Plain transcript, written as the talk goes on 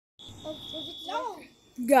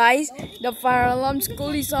Guys, the fire alarm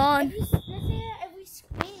school is on. Let's say if we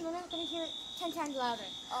scream, we're not gonna hear it 10 times louder.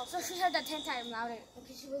 Oh. So she heard that 10 times louder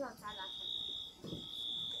because she was outside last time.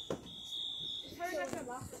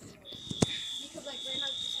 Because like we're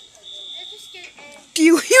not just scared. Do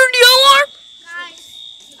you hear the alarm? Guys,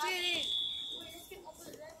 get in.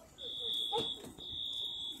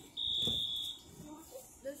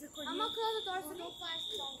 I'm gonna close the door so no flies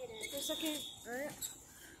don't get in. Just a second. Alright.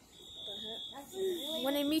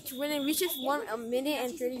 When it reaches 1 minute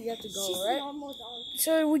and 30, you have to go, right?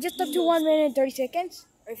 So we just up to 1 minute and 30 seconds,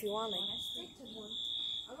 or if you want, like.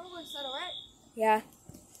 I'm gonna go settle, right? Yeah.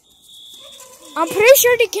 I'm pretty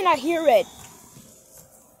sure they cannot hear it.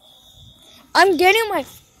 I'm getting my.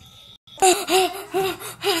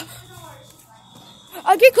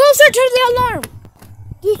 I'll get closer to the alarm.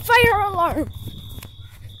 The fire alarm.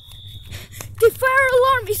 The fire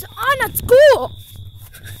alarm is on at school.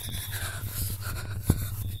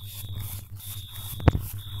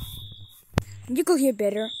 You could hear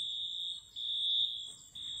better.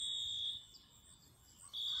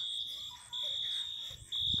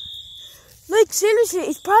 Like seriously,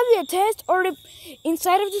 it's probably a test, or the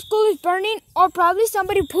inside of the school is burning, or probably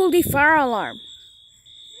somebody pulled the fire alarm.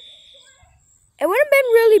 It would have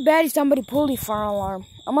been really bad if somebody pulled the fire alarm.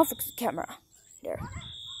 I'm gonna fix the camera. There.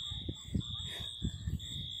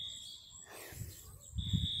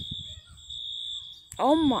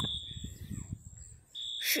 Oh my.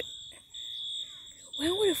 Shit. Why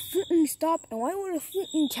would a freaking stop? And why would a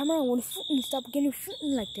freaking camera would a freaking stop getting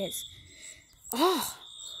freaking like this? Oh.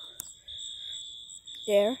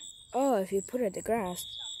 There. Oh, if you put it in the grass.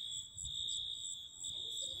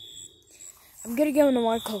 I'm gonna get one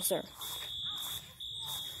more closer.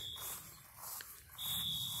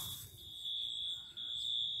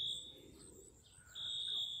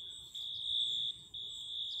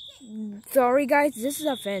 Sorry guys, this is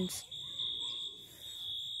a fence.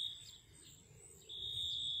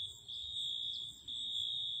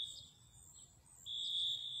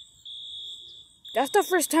 That's the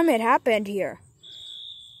first time it happened here.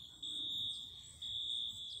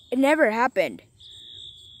 It never happened.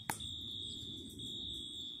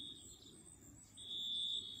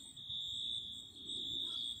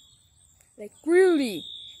 Like really,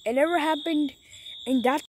 it never happened, and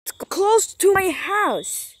that's close to my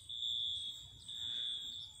house.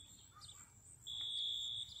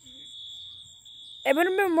 It would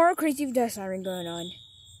have been more crazy if there's siren going on.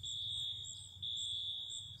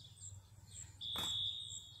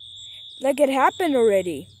 Like it happened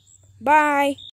already. Bye.